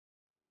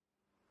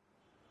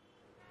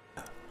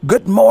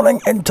Good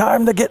morning and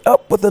time to get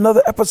up with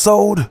another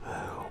episode.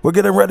 We're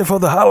getting ready for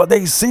the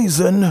holiday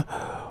season,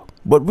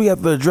 but we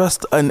have to address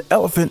an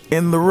elephant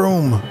in the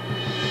room.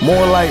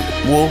 More like,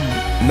 well,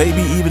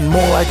 maybe even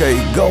more like a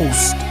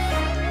ghost.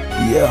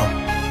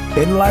 Yeah,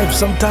 in life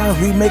sometimes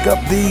we make up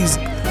these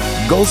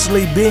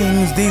ghostly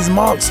beings, these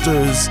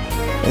monsters,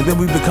 and then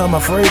we become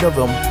afraid of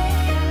them.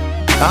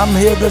 I'm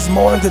here this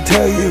morning to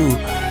tell you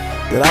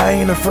that I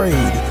ain't afraid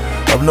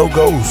of no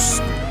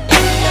ghosts.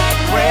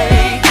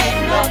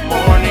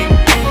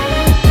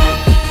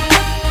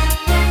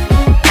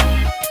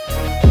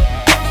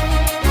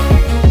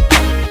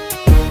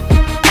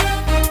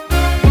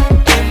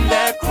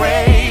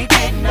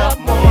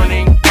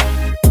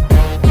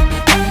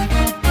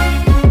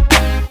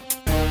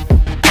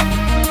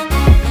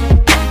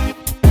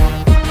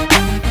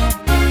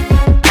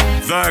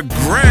 The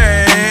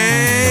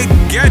Greg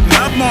Getting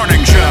Up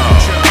Morning Show.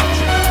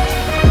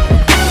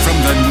 From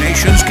the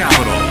nation's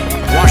capital,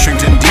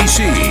 Washington,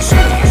 D.C. The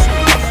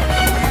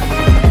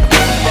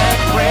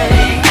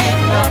Greg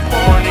Getting Up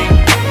Morning.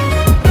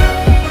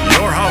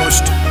 Your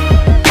host,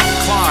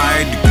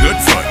 Clyde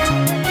Goodfoot.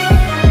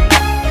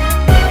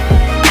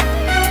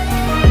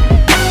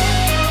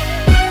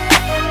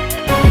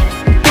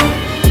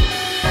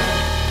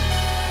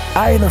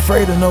 I ain't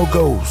afraid of no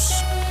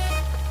ghosts.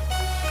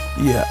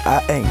 Yeah,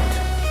 I ain't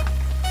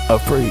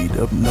afraid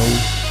of no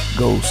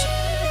ghosts.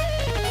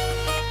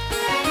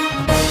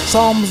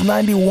 Psalms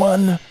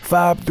 91,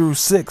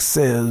 5-6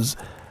 says,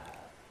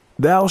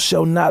 "Thou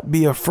shalt not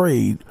be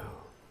afraid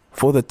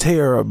for the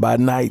terror by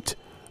night,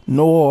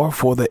 nor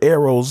for the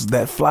arrows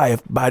that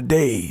flieth by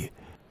day,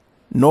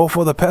 nor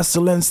for the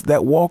pestilence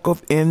that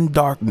walketh in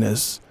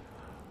darkness,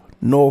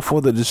 nor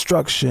for the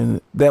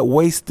destruction that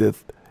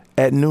wasteth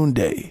at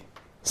noonday."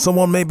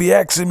 Someone may be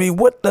asking me,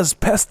 what does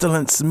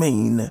pestilence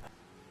mean?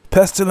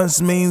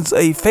 Pestilence means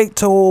a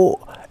fatal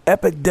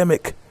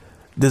epidemic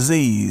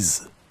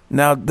disease.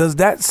 Now, does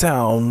that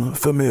sound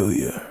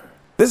familiar?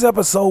 This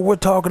episode, we're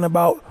talking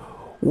about,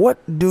 what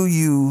do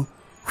you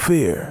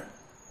fear?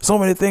 So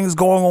many things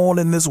going on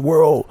in this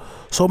world,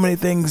 so many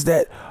things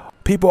that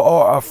people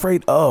are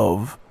afraid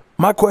of.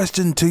 My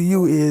question to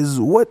you is,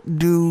 what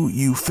do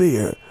you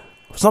fear?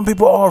 Some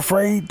people are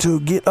afraid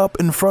to get up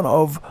in front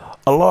of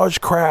a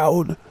large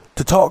crowd,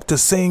 to talk, to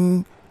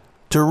sing,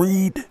 to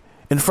read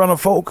in front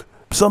of folk.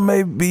 Some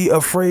may be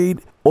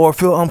afraid or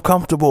feel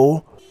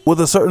uncomfortable with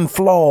a certain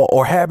flaw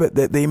or habit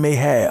that they may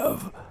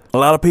have. A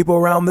lot of people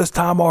around this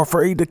time are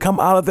afraid to come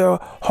out of their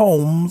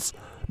homes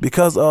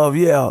because of,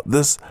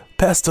 this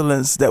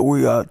pestilence that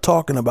we are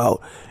talking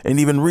about and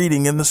even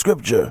reading in the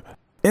scripture.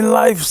 In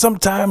life,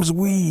 sometimes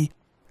we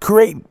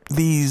create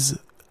these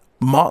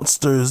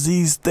monsters,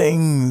 these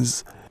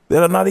things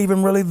that are not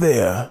even really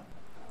there.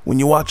 When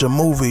you watch a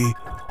movie,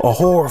 a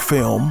horror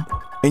film,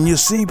 and you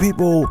see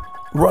people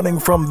running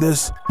from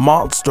this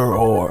monster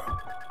or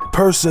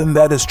person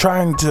that is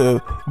trying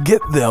to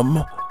get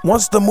them,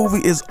 once the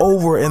movie is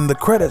over and the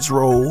credits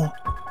roll,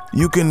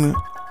 you can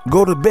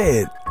go to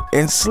bed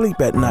and sleep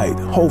at night,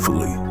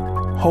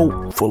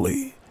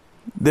 hopefully.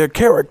 They're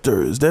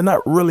characters, they're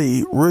not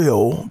really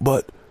real,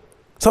 but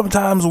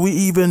sometimes we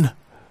even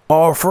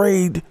are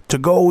afraid to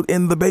go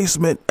in the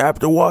basement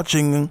after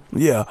watching,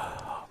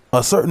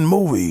 a certain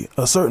movie,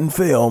 a certain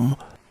film.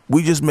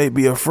 We just may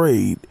be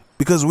afraid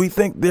because we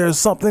think there's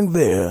something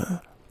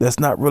there that's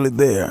not really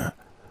there.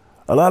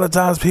 A lot of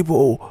times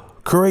people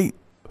create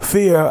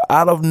fear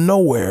out of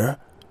nowhere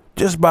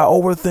just by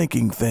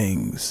overthinking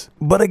things.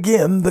 But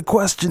again, the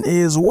question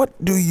is, what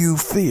do you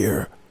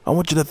fear? I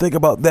want you to think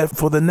about that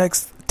for the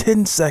next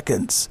 10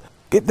 seconds.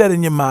 Get that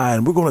in your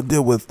mind. We're going to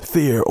deal with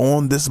fear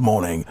on this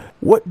morning.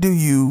 What do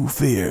you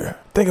fear?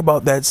 Think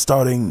about that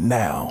starting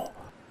now.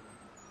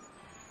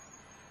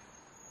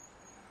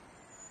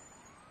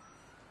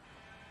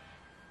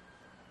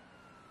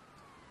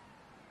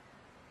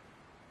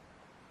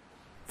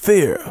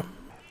 Fear.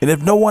 And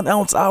if no one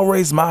else, I'll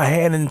raise my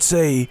hand and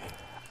say,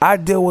 I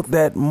deal with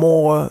that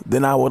more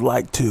than I would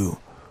like to.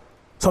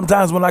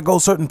 Sometimes when I go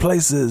certain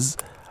places,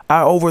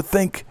 I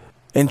overthink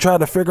and try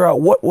to figure out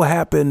what will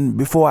happen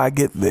before I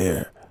get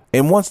there.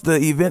 And once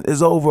the event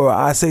is over,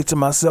 I say to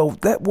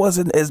myself, that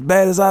wasn't as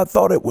bad as I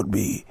thought it would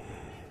be.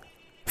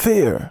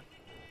 Fear.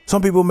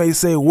 Some people may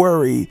say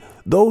worry.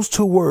 Those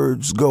two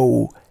words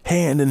go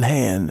hand in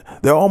hand.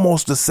 They're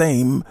almost the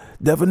same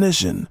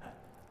definition.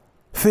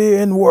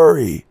 Fear and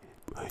worry.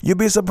 You'd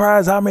be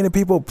surprised how many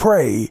people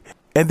pray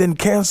and then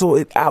cancel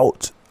it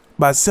out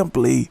by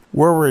simply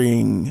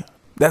worrying.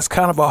 That's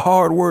kind of a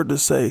hard word to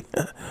say,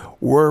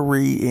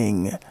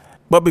 worrying.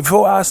 But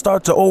before I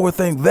start to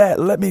overthink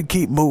that, let me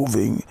keep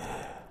moving.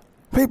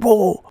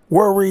 People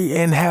worry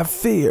and have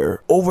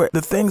fear over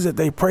the things that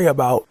they pray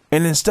about.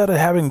 And instead of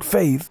having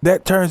faith,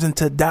 that turns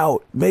into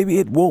doubt. Maybe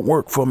it won't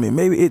work for me.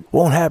 Maybe it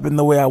won't happen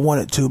the way I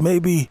want it to.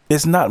 Maybe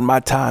it's not my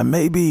time.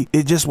 Maybe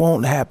it just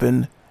won't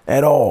happen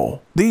at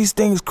all. These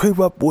things creep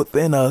up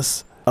within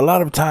us a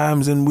lot of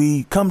times, and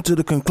we come to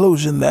the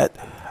conclusion that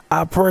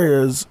our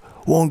prayers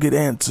won't get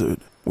answered.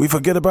 We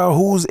forget about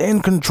who's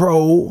in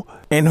control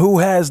and who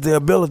has the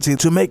ability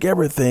to make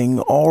everything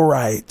all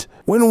right.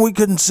 When we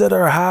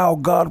consider how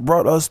God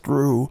brought us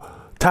through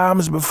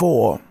times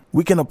before,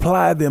 we can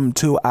apply them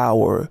to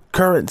our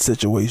current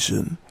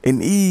situation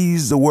and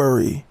ease the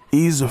worry,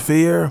 ease the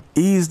fear,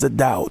 ease the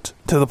doubt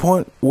to the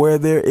point where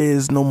there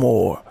is no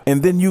more.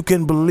 And then you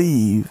can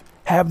believe,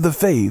 have the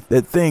faith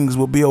that things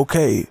will be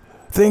okay.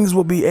 Things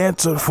will be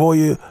answered for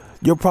you.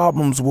 Your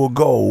problems will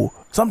go.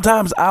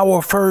 Sometimes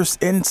our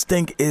first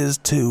instinct is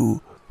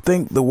to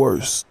think the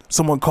worst.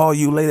 Someone call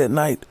you late at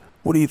night.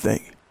 What do you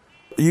think?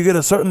 You get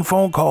a certain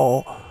phone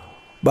call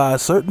by a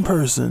certain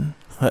person.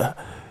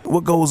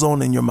 What goes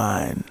on in your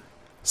mind?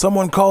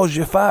 Someone calls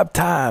you 5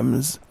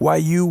 times while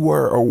you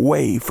were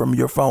away from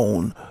your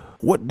phone.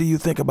 What do you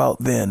think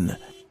about then?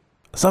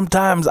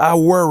 Sometimes I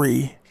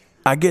worry.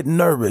 I get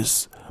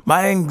nervous.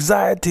 My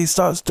anxiety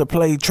starts to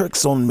play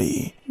tricks on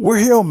me. We're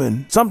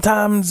human.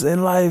 Sometimes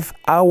in life,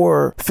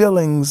 our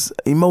feelings,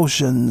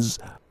 emotions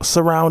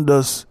surround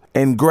us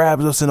and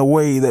grabs us in a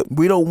way that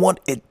we don't want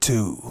it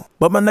to.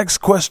 But my next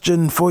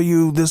question for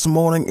you this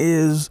morning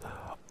is,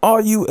 are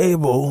you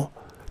able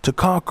to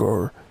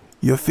conquer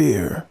your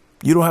fear?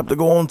 You don't have to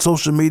go on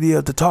social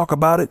media to talk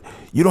about it.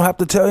 You don't have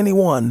to tell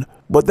anyone.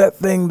 But that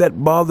thing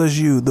that bothers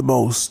you the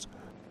most,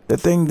 the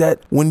thing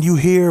that when you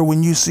hear,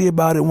 when you see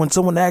about it, when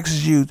someone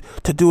asks you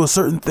to do a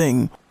certain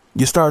thing,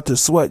 you start to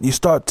sweat. You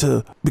start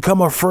to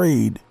become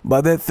afraid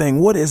by that thing.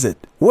 What is it?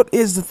 What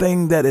is the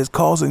thing that is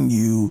causing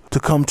you to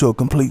come to a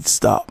complete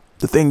stop?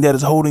 The thing that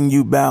is holding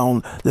you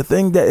bound, the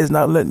thing that is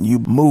not letting you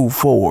move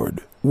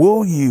forward.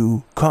 Will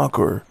you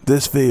conquer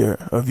this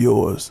fear of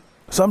yours?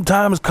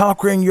 Sometimes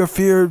conquering your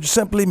fear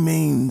simply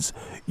means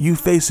you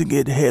facing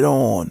it head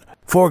on.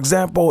 For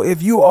example,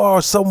 if you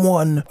are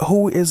someone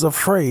who is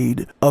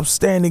afraid of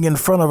standing in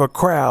front of a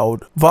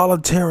crowd,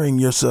 volunteering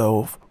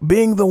yourself,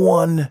 being the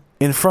one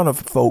in front of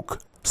folk,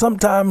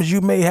 sometimes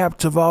you may have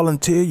to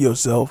volunteer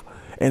yourself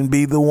and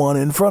be the one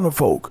in front of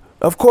folk.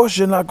 Of course,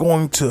 you're not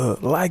going to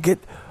like it.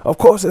 Of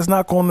course, it's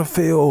not going to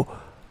feel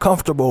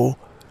comfortable.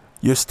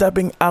 You're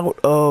stepping out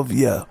of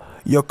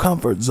your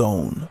comfort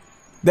zone.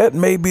 That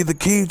may be the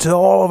key to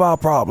all of our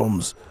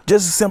problems.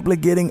 Just simply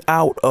getting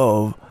out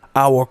of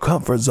our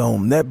comfort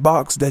zone, that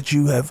box that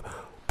you have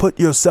put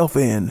yourself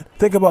in.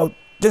 Think about,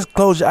 just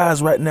close your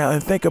eyes right now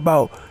and think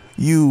about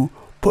you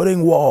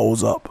putting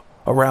walls up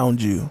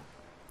around you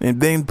and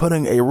then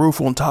putting a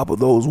roof on top of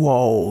those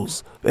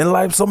walls. In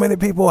life, so many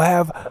people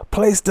have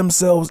placed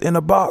themselves in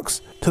a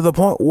box to the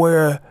point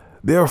where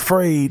they're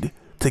afraid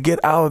to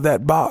get out of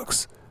that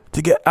box,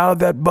 to get out of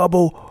that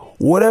bubble,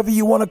 whatever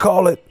you want to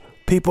call it.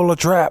 People are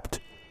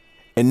trapped,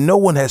 and no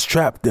one has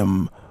trapped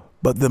them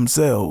but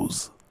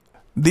themselves.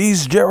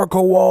 These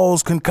Jericho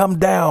walls can come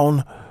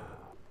down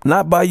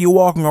not by you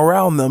walking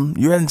around them.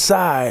 You're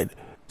inside,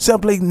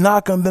 simply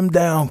knocking them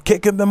down,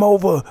 kicking them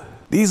over.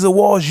 These are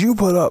walls you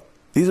put up.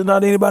 These are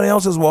not anybody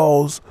else's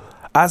walls.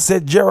 I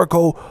said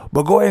Jericho,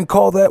 but go ahead and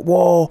call that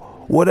wall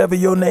whatever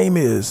your name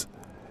is.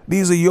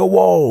 These are your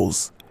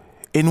walls.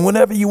 And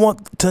whenever you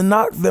want to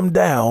knock them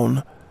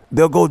down,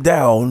 they'll go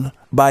down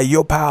by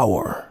your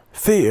power.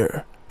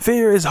 Fear.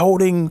 Fear is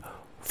holding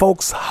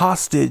folks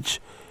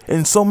hostage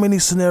in so many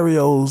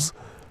scenarios,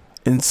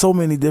 in so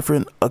many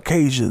different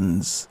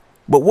occasions.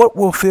 But what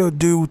will fear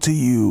do to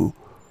you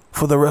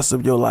for the rest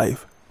of your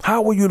life?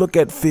 How will you look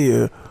at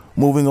fear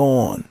moving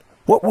on?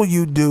 What will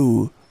you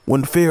do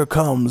when fear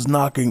comes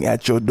knocking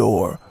at your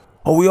door?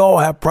 Oh, we all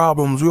have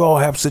problems. We all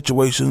have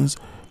situations.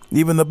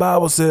 Even the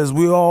Bible says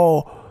we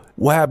all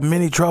will have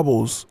many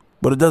troubles,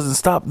 but it doesn't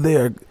stop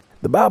there.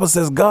 The Bible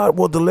says God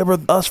will deliver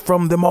us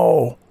from them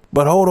all.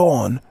 But hold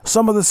on,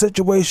 some of the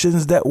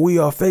situations that we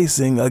are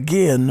facing,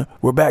 again,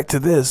 we're back to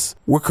this.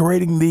 We're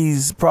creating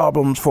these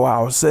problems for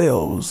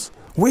ourselves.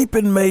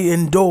 Weeping may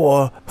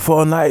endure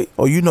for a night,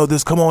 or you know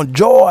this, come on,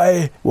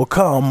 joy will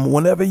come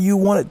whenever you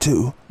want it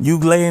to. You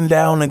laying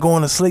down and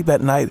going to sleep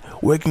at night,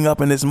 waking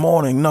up in this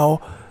morning.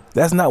 No,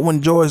 that's not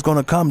when joy is going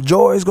to come.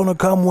 Joy is going to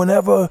come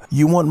whenever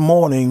you want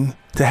morning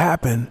to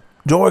happen.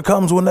 Joy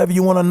comes whenever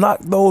you want to knock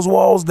those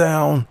walls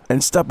down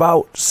and step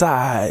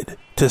outside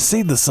to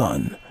see the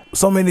sun.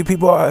 So many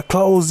people are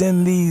closed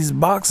in these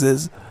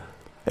boxes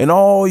and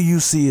all you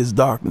see is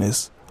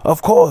darkness.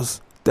 Of course,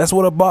 that's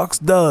what a box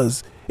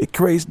does. It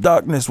creates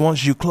darkness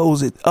once you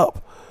close it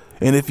up.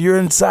 And if you're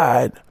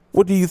inside,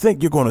 what do you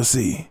think you're going to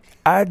see?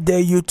 I dare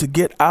you to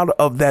get out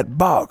of that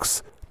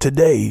box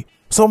today.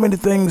 So many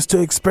things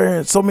to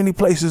experience, so many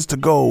places to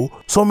go,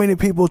 so many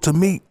people to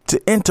meet,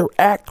 to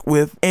interact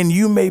with, and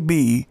you may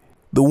be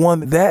the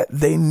one that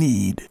they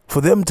need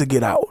for them to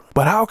get out.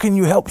 But how can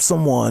you help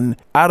someone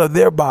out of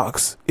their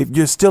box if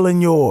you're still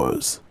in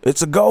yours?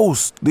 It's a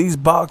ghost. These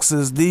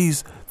boxes,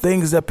 these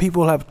things that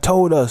people have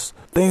told us,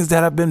 things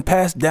that have been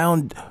passed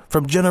down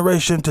from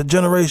generation to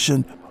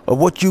generation of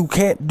what you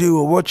can't do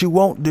or what you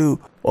won't do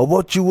or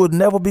what you would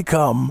never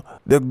become.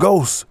 They're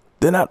ghosts.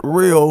 They're not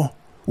real.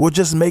 We're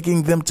just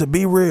making them to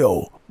be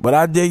real. But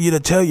I dare you to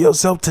tell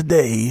yourself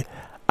today,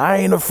 I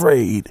ain't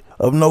afraid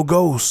of no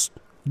ghost.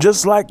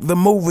 Just like the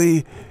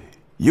movie,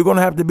 you're going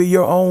to have to be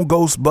your own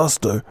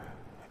Ghostbuster.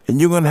 And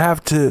you're going to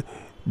have to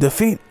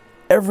defeat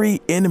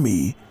every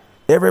enemy,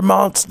 every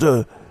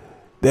monster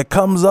that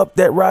comes up,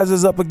 that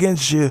rises up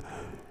against you.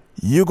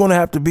 You're going to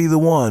have to be the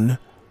one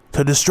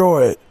to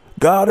destroy it.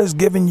 God has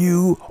given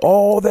you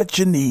all that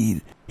you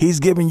need. He's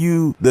given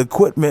you the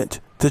equipment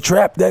to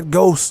trap that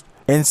ghost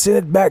and send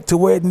it back to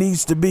where it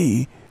needs to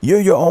be. You're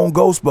your own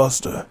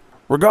Ghostbuster.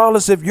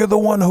 Regardless if you're the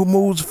one who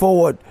moves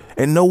forward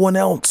and no one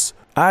else,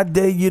 I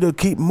dare you to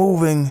keep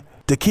moving,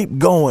 to keep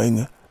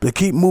going, to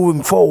keep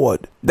moving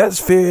forward. That's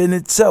fear in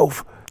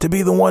itself. To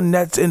be the one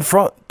that's in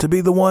front, to be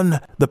the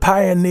one, the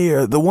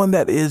pioneer, the one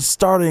that is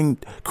starting,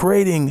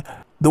 creating,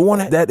 the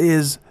one that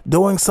is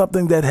doing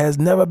something that has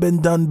never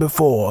been done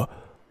before.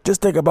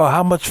 Just think about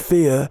how much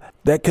fear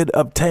that could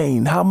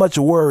obtain, how much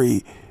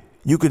worry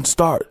you can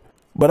start.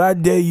 But I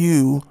dare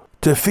you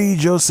to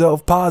feed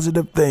yourself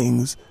positive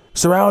things.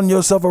 Surround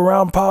yourself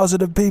around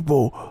positive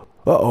people.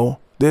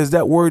 There's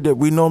that word that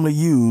we normally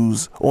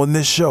use on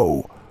this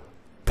show.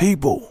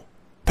 People.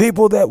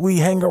 People that we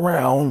hang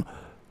around,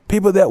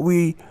 people that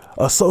we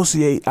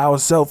associate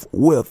ourselves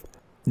with.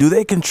 Do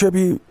they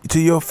contribute to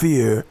your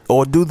fear,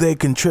 or do they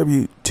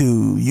contribute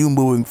to you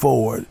moving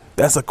forward?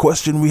 That's a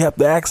question we have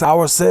to ask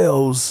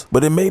ourselves,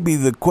 but it may be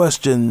the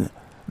question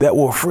that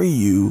will free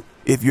you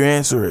if you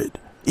answer it.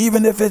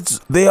 Even if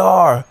they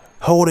are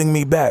holding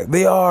me back,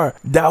 they are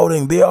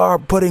doubting, they are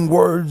putting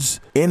words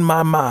in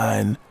my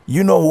mind.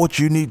 You know what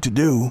you need to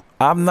do.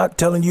 I'm not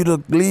telling you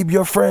to leave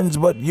your friends,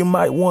 but you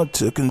might want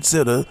to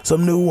consider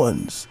some new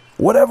ones.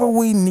 Whatever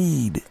we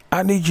need,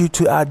 I need you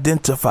to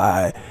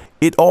identify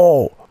it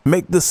all,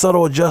 make the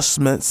subtle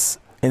adjustments,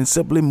 and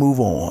simply move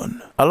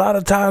on. A lot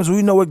of times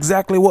we know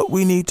exactly what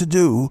we need to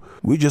do.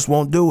 We just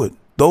won't do it.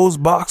 Those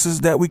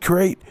boxes that we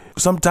create,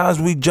 sometimes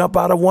we jump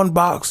out of one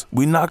box,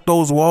 we knock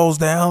those walls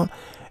down,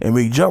 and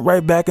we jump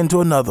right back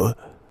into another.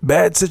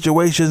 Bad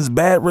situations,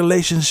 bad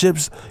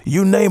relationships,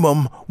 you name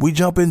them, we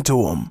jump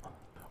into them.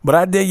 But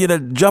I dare you to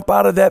jump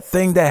out of that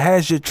thing that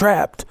has you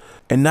trapped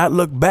and not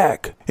look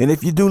back. And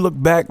if you do look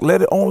back,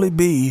 let it only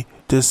be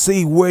to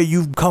see where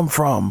you've come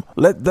from.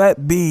 Let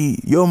that be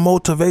your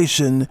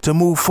motivation to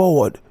move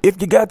forward. If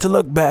you got to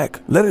look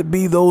back, let it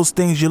be those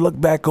things you look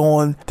back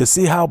on to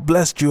see how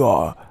blessed you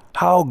are,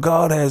 how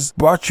God has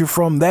brought you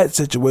from that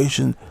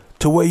situation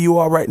to where you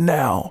are right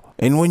now.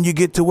 And when you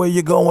get to where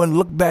you're going,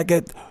 look back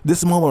at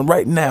this moment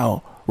right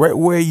now, right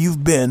where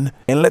you've been,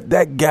 and let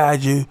that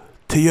guide you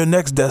to your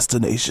next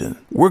destination.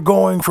 We're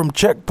going from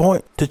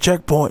checkpoint to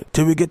checkpoint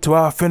till we get to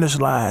our finish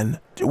line,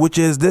 which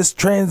is this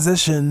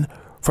transition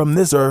from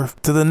this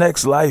earth to the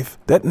next life.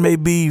 That may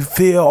be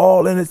fear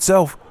all in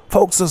itself.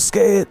 Folks are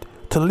scared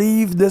to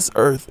leave this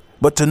earth,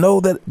 but to know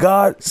that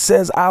God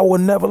says, I will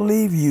never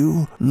leave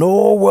you,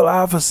 nor will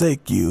I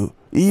forsake you,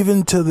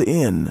 even to the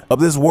end of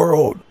this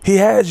world. He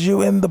has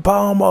you in the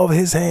palm of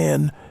his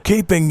hand,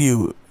 keeping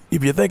you.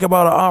 If you think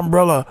about an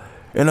umbrella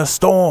in a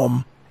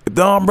storm, if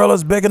the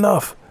umbrella's big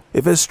enough,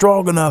 if it's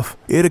strong enough,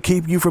 it'll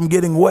keep you from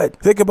getting wet.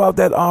 Think about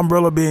that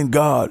umbrella being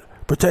God,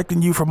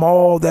 protecting you from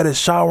all that is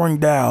showering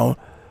down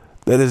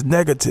that is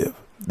negative.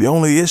 The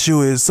only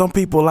issue is some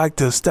people like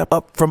to step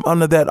up from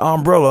under that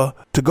umbrella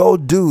to go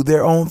do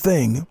their own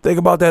thing. Think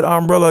about that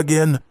umbrella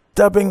again,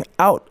 stepping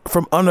out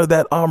from under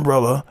that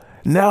umbrella.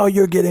 Now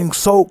you're getting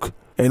soaked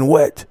and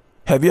wet.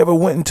 Have you ever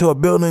went into a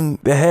building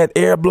that had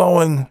air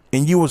blowing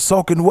and you were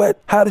soaking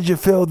wet? How did you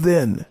feel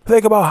then?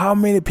 Think about how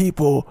many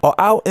people are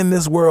out in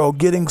this world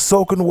getting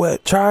soaking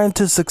wet, trying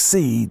to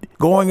succeed,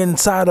 going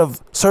inside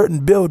of certain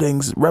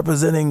buildings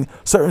representing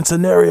certain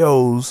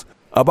scenarios,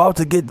 about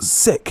to get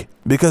sick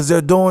because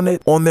they're doing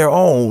it on their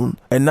own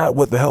and not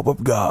with the help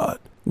of God.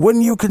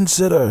 When you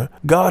consider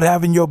God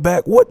having your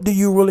back, what do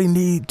you really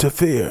need to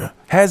fear?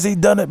 Has he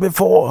done it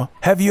before?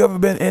 Have you ever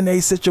been in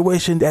a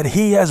situation that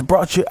he has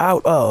brought you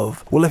out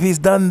of? Well, if he's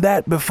done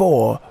that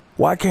before,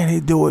 why can't he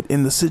do it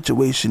in the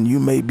situation you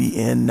may be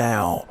in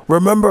now?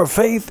 Remember,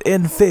 faith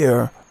and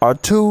fear are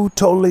two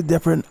totally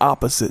different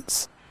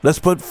opposites. Let's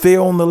put fear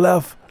on the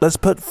left. Let's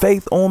put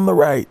faith on the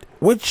right.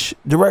 Which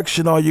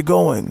direction are you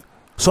going?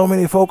 So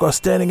many folk are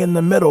standing in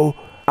the middle.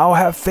 I'll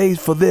have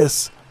faith for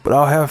this, but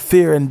I'll have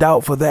fear and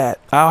doubt for that.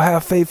 I'll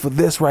have faith for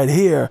this right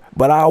here,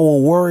 but I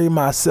will worry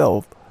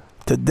myself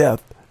to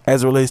death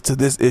as it relates to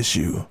this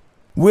issue.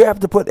 We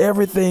have to put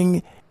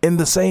everything in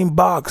the same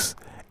box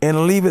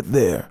and leave it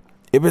there.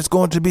 If it's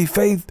going to be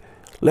faith,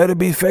 let it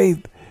be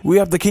faith. We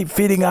have to keep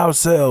feeding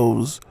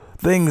ourselves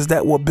things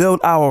that will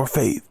build our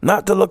faith,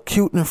 not to look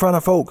cute in front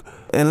of folk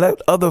and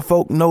let other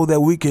folk know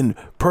that we can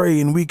pray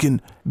and we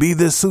can be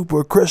this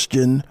super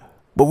Christian,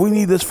 but we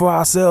need this for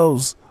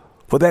ourselves.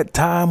 For that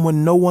time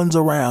when no one's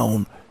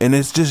around and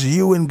it's just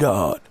you and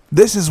God.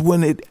 This is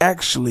when it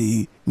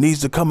actually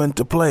needs to come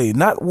into play.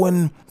 Not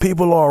when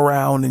people are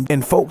around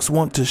and folks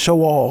want to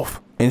show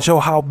off and show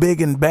how big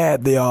and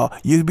bad they are.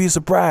 You'd be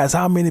surprised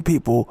how many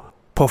people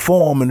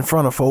perform in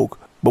front of folk.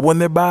 But when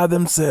they're by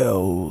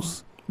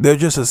themselves, they're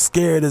just as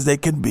scared as they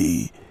can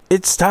be.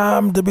 It's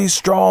time to be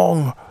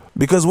strong,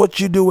 because what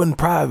you do in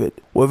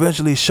private will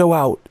eventually show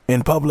out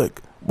in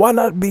public. Why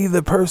not be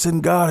the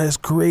person God has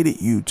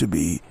created you to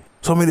be?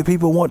 So many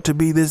people want to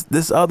be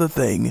this other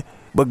thing,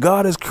 But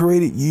God has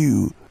created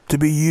you to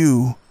be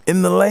you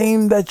in the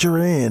lane that you're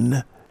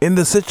in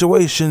the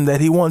situation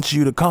that He wants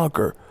you to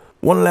conquer.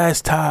 One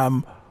last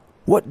time,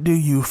 what do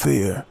you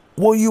fear?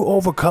 Will you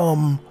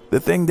overcome the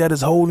thing that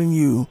is holding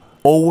you,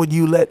 or will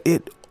you let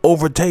it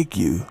overtake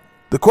you?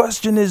 The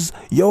question is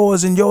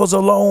yours and yours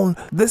alone.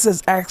 This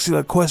is actually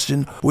a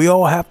question we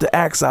all have to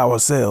ask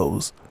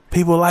ourselves.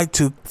 People like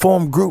to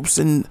form groups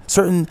in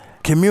certain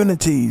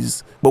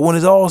communities, but when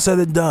it's all said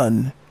and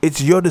done,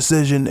 it's your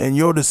decision and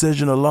your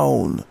decision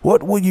alone.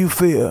 What will you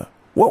fear?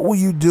 What will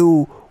you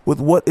do with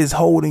what is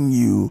holding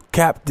you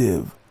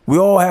captive? We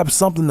all have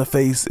something to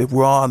face if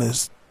we're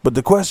honest, but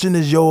the question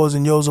is yours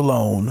and yours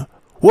alone.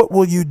 What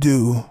will you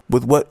do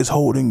with what is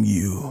holding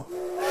you?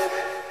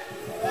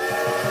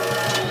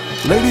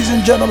 Ladies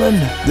and gentlemen,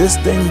 this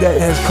thing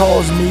that has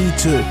caused me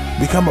to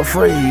become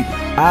afraid,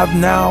 I've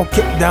now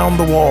kicked down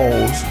the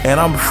walls and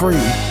I'm free.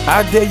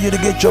 I dare you to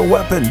get your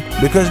weapon,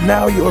 because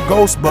now you're a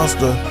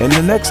Ghostbuster, and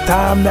the next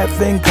time that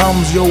thing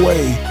comes your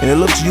way and it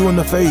looks you in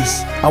the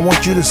face, I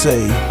want you to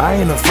say, I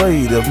ain't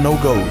afraid of no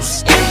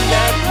ghosts. In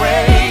that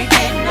gray,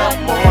 in the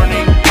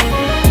morning.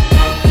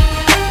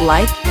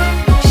 Like,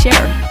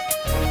 share,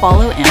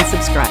 follow, and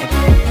subscribe.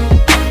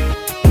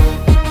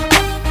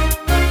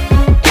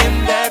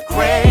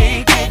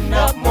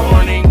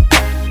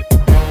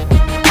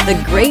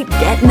 The Great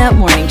Getting Up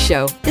Morning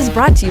Show is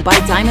brought to you by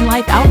Diamond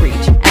Life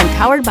Outreach and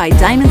powered by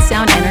Diamond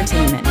Sound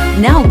Entertainment,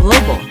 now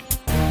global.